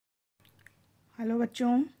Hello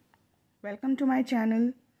बच्चों, welcome to my channel.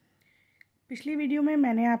 पिछली video में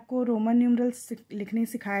मैंने आपको रोमन न्यूमरल्स लिखने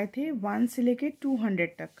सिखाए थे 1 से लेके 200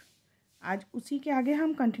 तक। आज उसी के आगे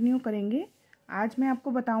हम कंटिन्यू करेंगे। आज मैं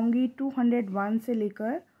आपको बताऊंगी 201 से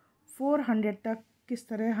लेकर 400 तक किस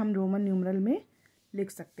तरह हम रोमन न्यूमरल में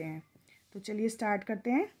लिख सकते हैं। तो चलिए स्टार्ट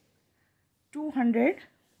करते हैं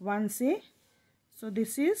 201 से। So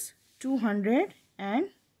this is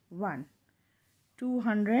 201,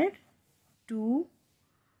 200, 2,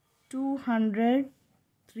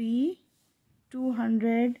 203,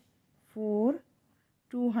 204,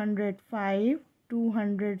 205,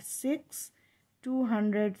 206,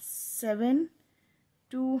 207,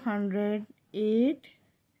 208,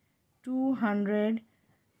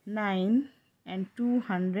 209 and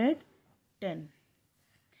 210.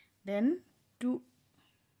 Then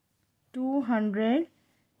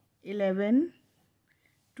 211,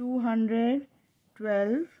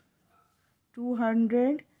 212,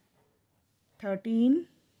 213,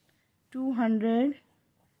 214,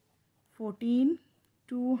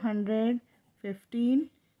 215,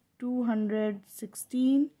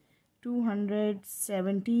 216,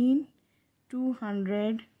 217,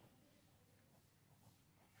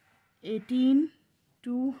 218,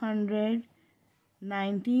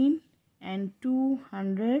 219 and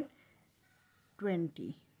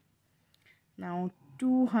 220. Now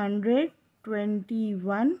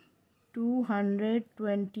 221,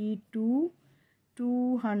 222,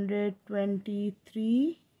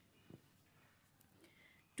 223,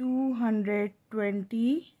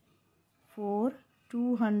 224,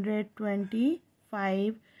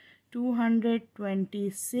 225,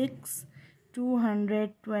 226,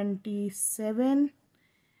 227,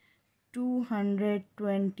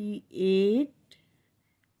 228,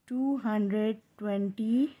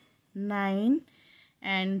 229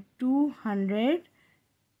 and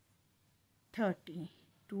 230.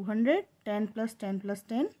 210 plus 10 plus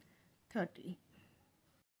 10, 30.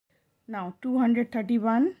 Now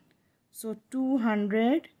 231. So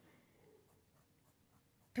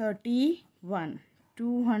 231,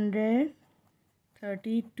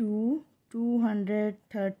 232,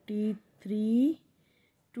 233,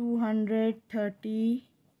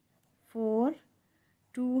 234,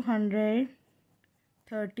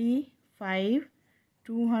 235,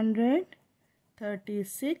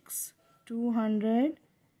 236,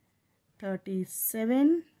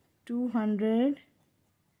 237,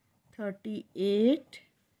 238,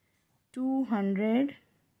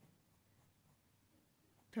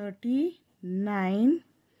 239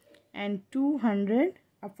 and 200.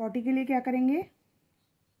 अब 40 के लिए क्या करेंगे?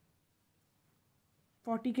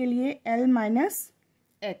 40 के लिए L माइनस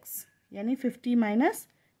एक्स यानी 50 माइनस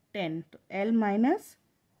 10, तो L माइनस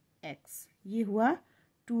एक्स, ये हुआ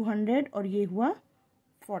 200 और ये हुआ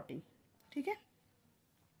 40. ठीक है.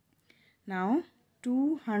 नाउ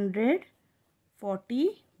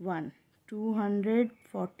 241,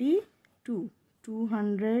 242,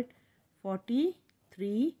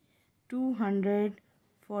 243,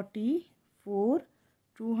 244,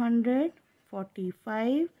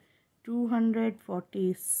 245,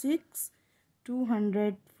 246,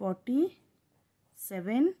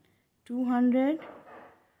 247,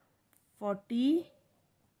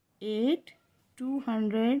 248,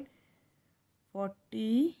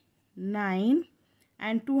 249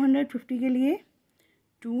 एंड 250 के लिए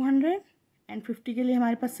 250 के लिए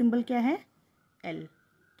हमारे पास सिंबल क्या है? L.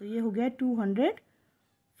 तो ये हो गया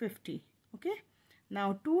 250. ओके.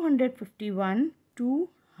 नाउ 251,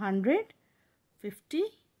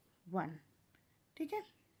 251. ठीक है.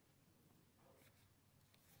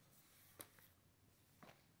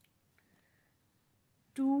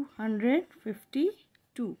 टू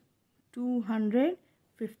 252,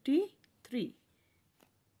 253,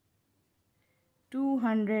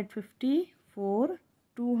 254,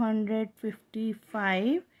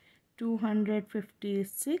 255,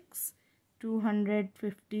 256,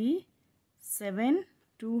 257,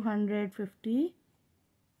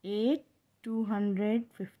 258,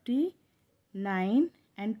 259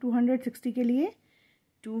 एंड 260 के लिए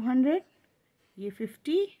 200, ये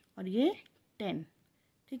 50 और ये 10.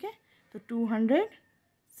 ठीक है. तो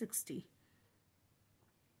 260.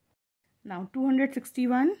 नाउ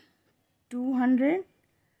 261,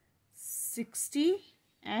 260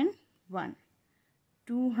 and 1,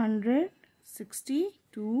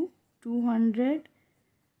 262,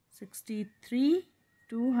 263,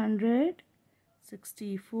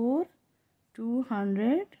 264,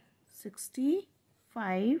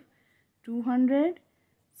 265,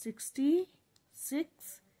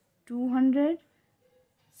 266,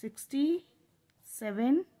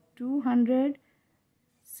 267, 268,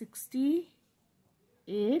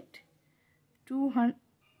 8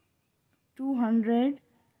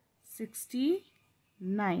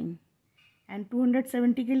 269 एंड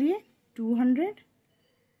 270 के लिए 200,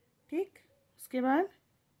 ठीक। उसके बाद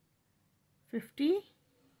 50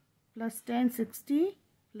 प्लस 10 60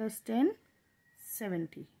 प्लस 10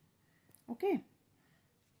 70। ओके,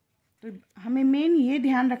 तो हमें मेन ये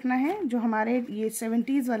ध्यान रखना है जो हमारे ये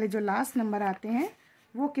 70s वाले जो लास्ट नंबर आते हैं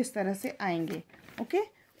वो किस तरह से आएंगे। ओके,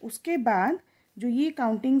 उसके बाद जो ये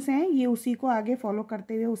काउंटिंग्स हैं ये उसी को आगे फॉलो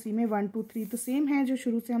करते हुए उसी में 1 2 3 तो सेम है जो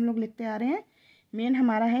शुरू से हम लोग लिखते आ रहे हैं। मेन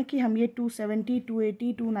हमारा है कि हम ये 270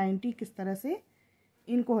 280 290 किस तरह से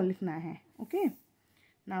इनको लिखना है। ओके,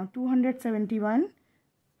 नाउ 271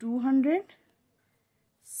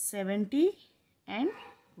 270 एंड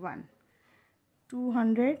 1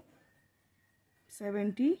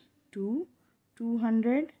 272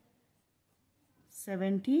 273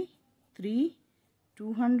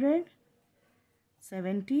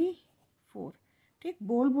 274, ठीक।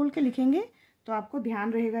 बोल बोल के लिखेंगे तो आपको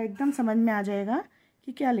ध्यान रहेगा, एकदम समझ में आ जाएगा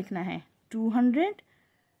कि क्या लिखना है।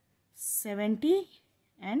 270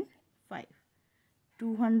 एंड 5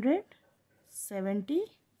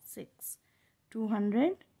 276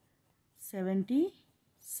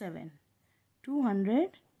 277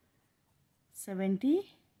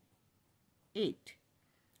 278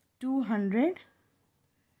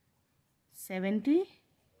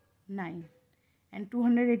 279 एंड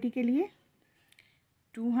 280 के लिए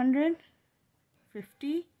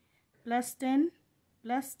 250 प्लस 10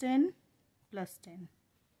 प्लस 10 प्लस 10,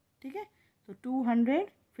 ठीक है। तो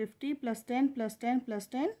 250 plus 10 plus 10 plus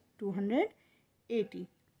 10 280।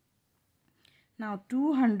 Now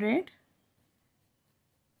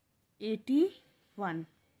 281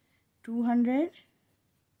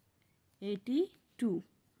 282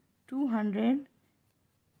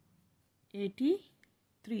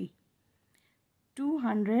 283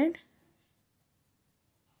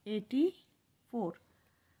 284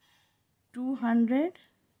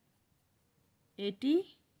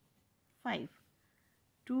 285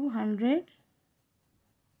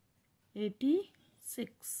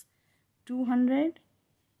 286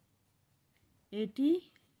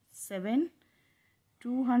 287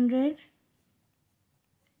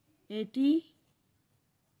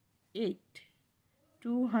 288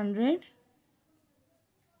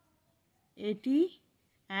 280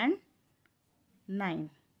 and 9।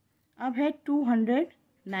 अब है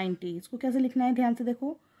 290, इसको कैसे लिखना है ध्यान से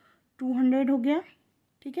देखो। 200 हो गया,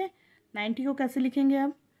 ठीक है। 90 को कैसे लिखेंगे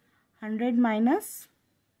अब, 100 माइनस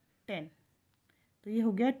 10, तो ये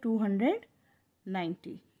हो गया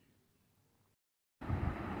 290।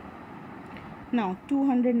 नाउ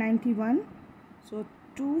 291, सो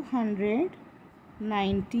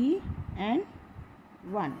 290 एंड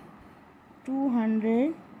 1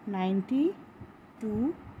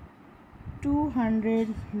 292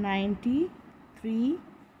 293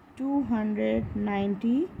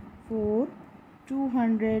 294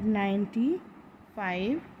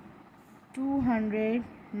 295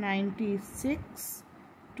 296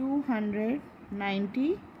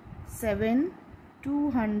 297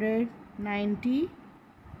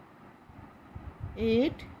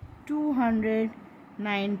 298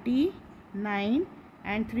 299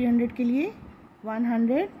 एंड 300 के लिए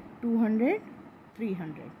 100 200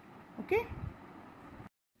 300। Okay,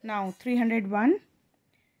 now 301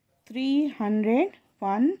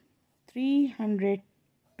 301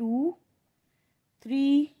 302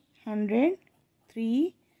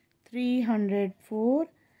 303 304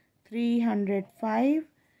 305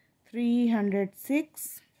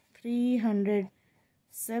 306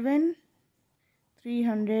 307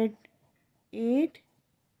 308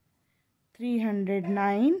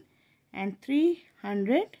 309 and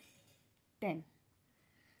 310.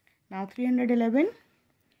 Now 311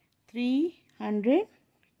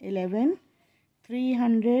 311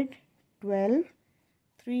 312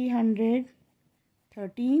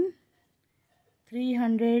 313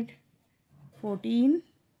 314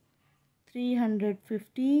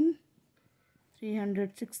 315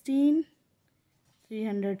 316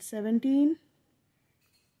 317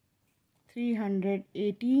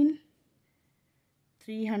 318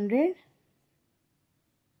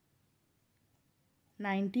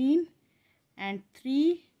 319 and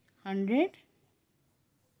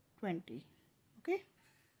 320. Okay,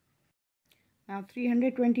 now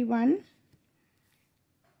 321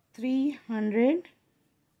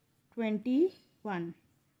 321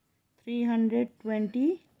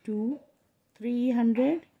 322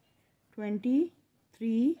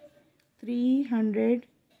 323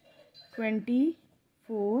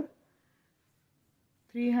 324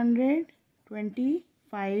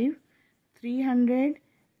 325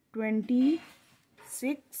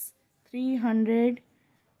 326,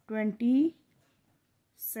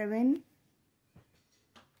 327,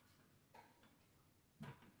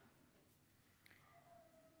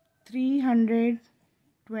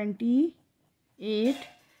 328,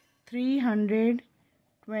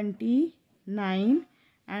 329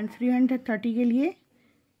 and 330 के लिए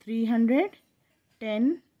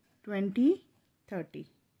 310, 20, 30.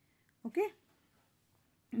 Okay.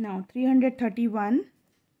 Now 331,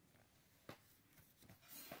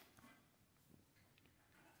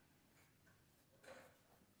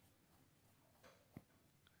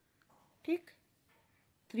 ठीक,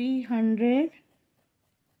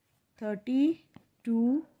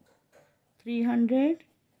 332,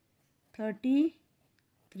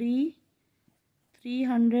 333,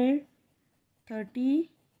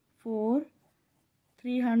 334,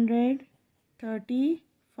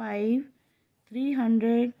 335,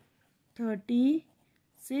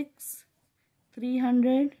 336,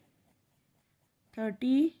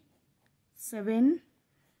 337,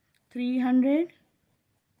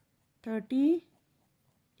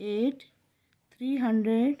 338,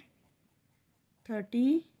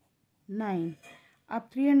 339. अब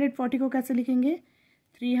 340 को कैसे लिखेंगे?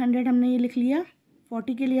 300 हमने ये लिख लिया.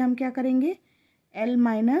 40 के लिए हम क्या करेंगे? L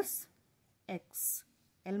minus x.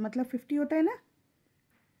 L मतलब 50 होता है ना,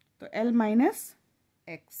 तो L माइनस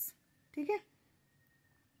एक्स. ठीक है.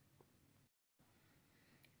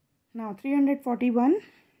 नाउ 341,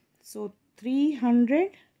 सो 300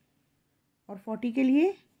 और 40 के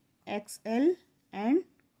लिए XL एंड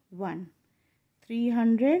 1.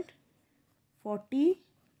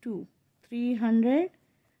 342,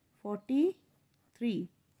 343,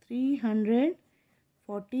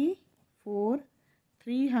 344,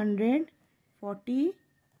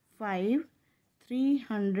 345,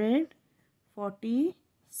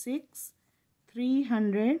 346,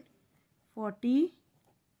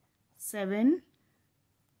 347,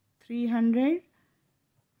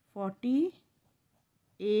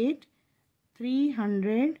 348,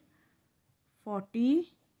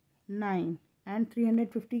 349 एंड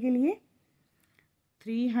 350 के लिए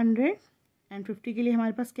 350 के लिए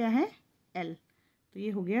हमारे पास क्या है? L. तो ये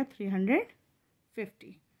हो गया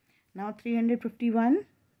 350. नाउ 351,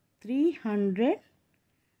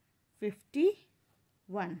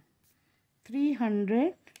 351,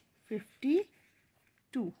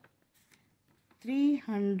 352,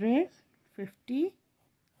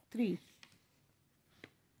 353,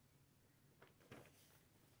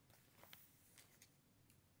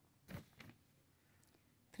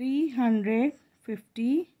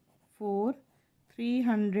 354,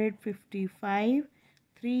 355,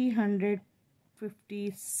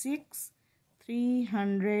 356,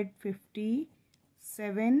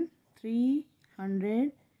 357,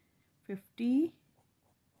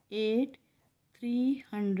 358,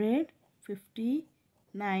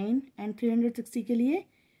 359 एंड 360 के लिए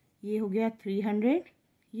ये हो गया 300,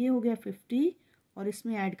 ये हो गया 50 और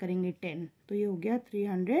इसमें ऐड करेंगे 10, तो ये हो गया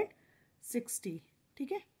 360.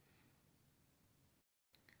 ठीक है.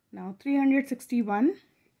 Now 361,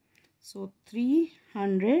 so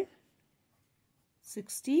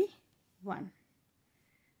 361,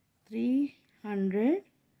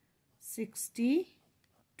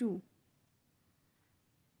 362,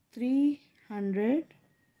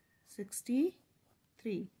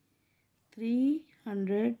 363,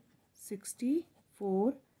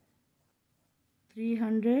 364,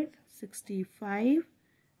 365,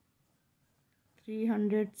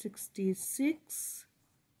 366,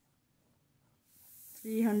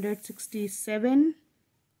 367,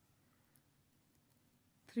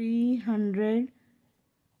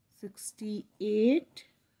 368,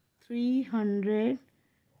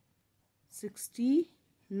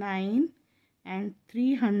 369 and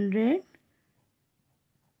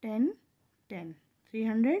 310,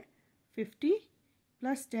 350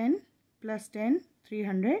 plus 10 plus 10,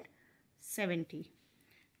 370.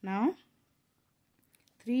 Now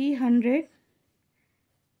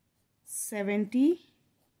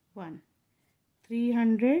 371,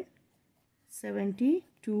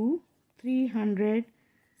 372,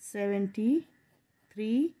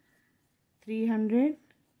 373,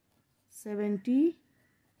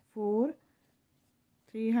 374,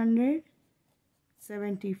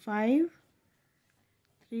 375,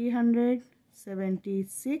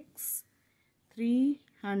 376,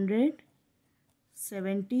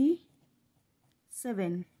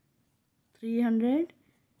 377,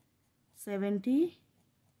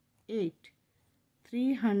 378,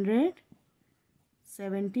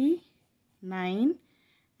 379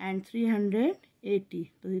 and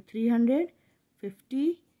 380. तो ये 350,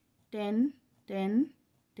 10 10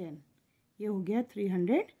 10, ये हो गया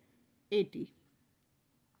 380।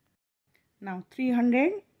 नाउ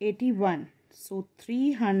 381, सो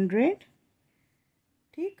 300,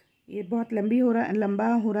 ठीक, ये बहुत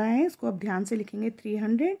लंबा हो रहा है, इसको अब ध्यान से लिखेंगे।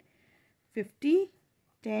 350,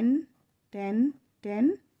 10 10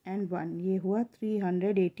 10 एंड 1, ये हुआ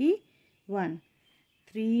 381।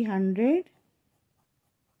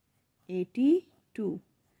 382,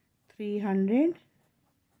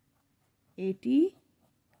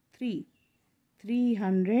 383,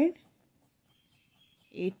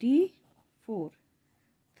 384,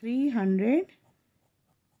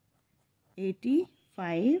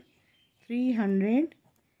 385,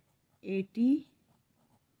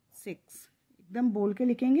 386, एकदम बोल के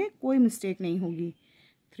लिखेंगे, कोई मिस्टेक नहीं होगी।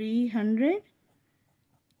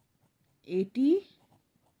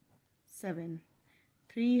 387,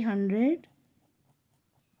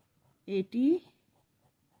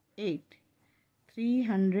 388,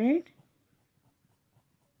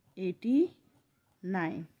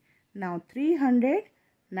 389। नाउ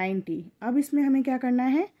 390। अब इसमें हमें क्या करना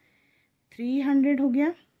है, 300 हो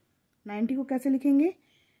गया, 90 को कैसे लिखेंगे,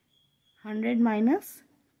 100 माइनस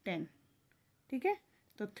 10, ठीक है,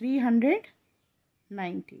 तो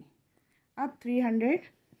 390। अब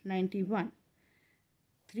 391,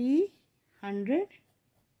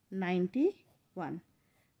 391,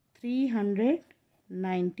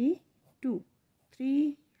 392,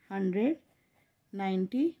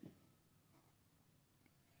 393,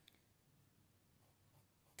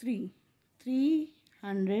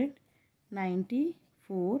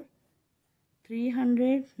 394,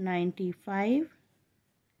 395,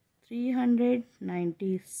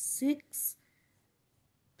 396,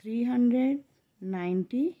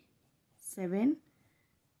 397,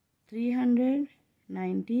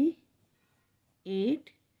 398,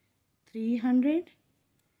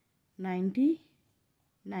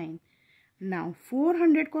 399। नाउ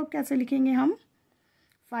 400 को अब कैसे लिखेंगे हम,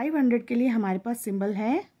 500 के लिए हमारे पास सिंबल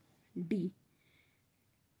है डी,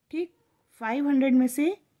 ठीक। 500 में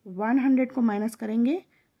से 100 को माइनस करेंगे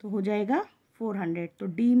तो हो जाएगा 400, तो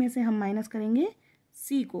डी में से हम माइनस करेंगे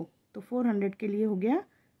सी को, तो 400 के लिए हो गया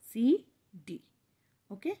सी डी।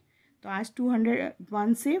 ओके, तो आज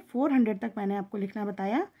 201 से 400 तक मैंने आपको लिखना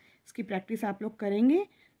बताया, इसकी प्रैक्टिस आप लोग करेंगे।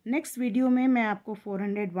 नेक्स्ट वीडियो में मैं आपको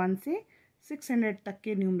 401 से 600 तक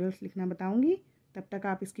के न्यूमरल्स लिखना बताऊंगी। तब तक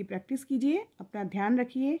आप इसकी प्रैक्टिस कीजिए, अपना ध्यान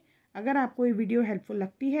रखिए। अगर आपको ये वीडियो हेल्पफुल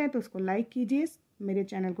लगती है तो उसको लाइक कीजिए, मेरे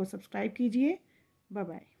चैनल को सब्सक्राइब कीजिए। Bye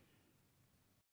bye.